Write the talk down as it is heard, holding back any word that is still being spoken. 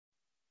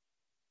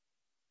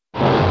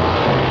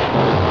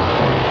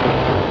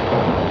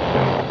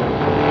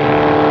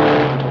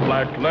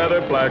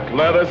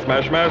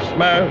smash, smash,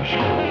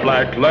 smash.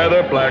 Black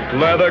leather, crash,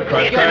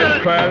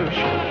 crash,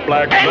 crash.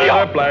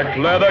 Black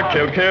leather,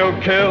 kill,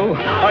 kill, kill.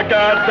 I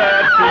got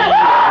that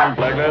feeling,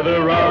 black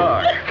leather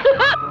rock.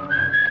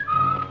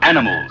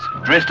 Animals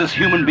dressed as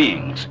human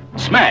beings.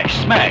 Smash,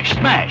 smash,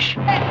 smash.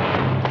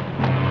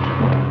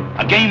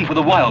 A game for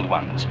the wild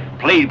ones,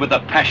 played with the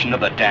passion of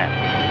the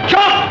damned.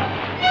 Chop!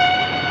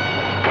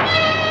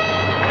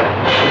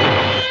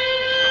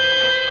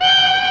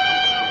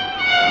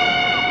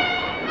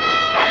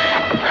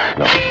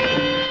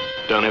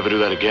 Don't ever do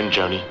that again,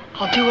 Joni.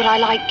 I'll do what I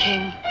like,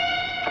 King.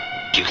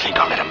 Do you think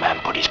I'll let a man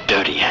put his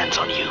dirty hands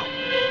on you?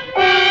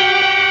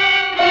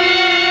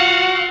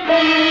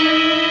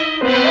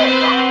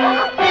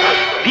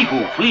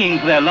 People fleeing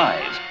for their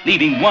lives,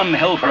 leaving one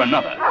hell for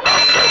another.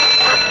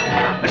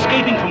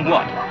 Escaping from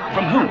what?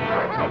 From whom?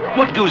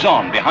 What goes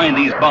on behind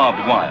these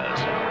barbed wires?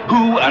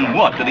 Who and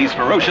what do these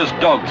ferocious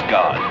dogs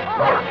guard?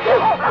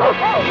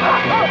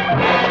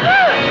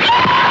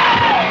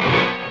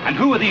 And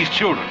who are these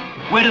children?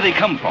 Where do they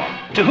come from?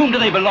 To whom do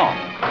they belong?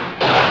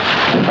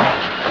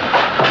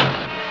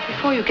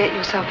 Before you get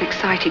yourself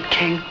excited,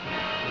 King,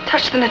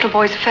 touch the little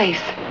boy's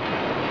face.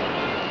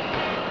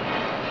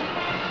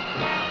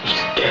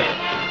 He's dead.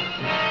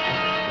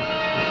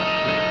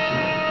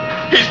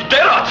 He's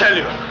dead, I tell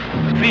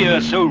you!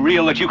 Fear so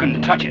real that you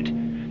can touch it.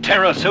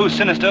 Terror so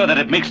sinister that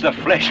it makes the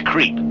flesh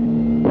creep.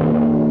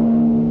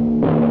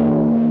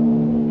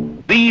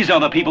 These are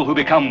the people who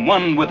become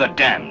one with the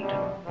damned.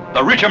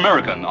 The rich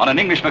American on an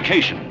English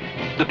vacation.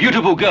 The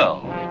beautiful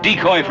girl,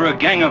 decoy for a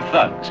gang of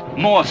thugs,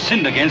 more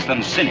sinned against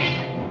than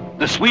sinning.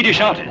 The Swedish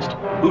artist,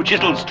 who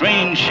chiseled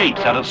strange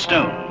shapes out of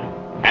stone.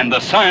 And the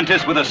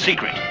scientist with a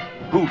secret,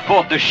 who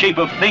fought the shape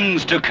of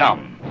things to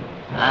come.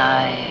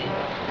 I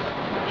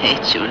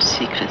hate your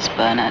secrets,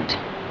 Bernard.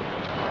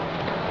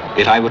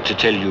 If I were to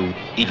tell you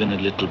even a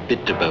little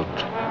bit about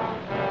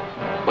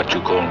what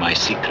you call my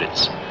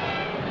secrets,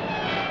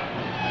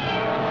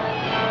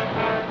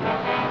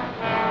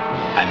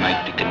 I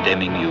might be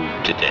condemning you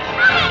to death.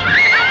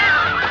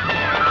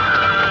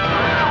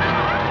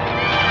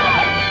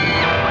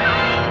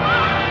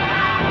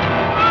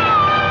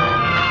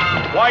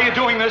 Why are you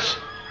doing this?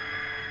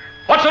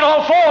 What's it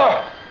all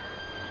for?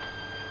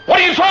 What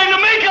are you trying to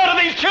make out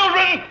of these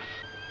children?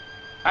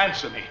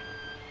 Answer me.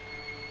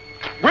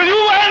 Will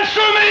you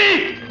answer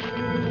me?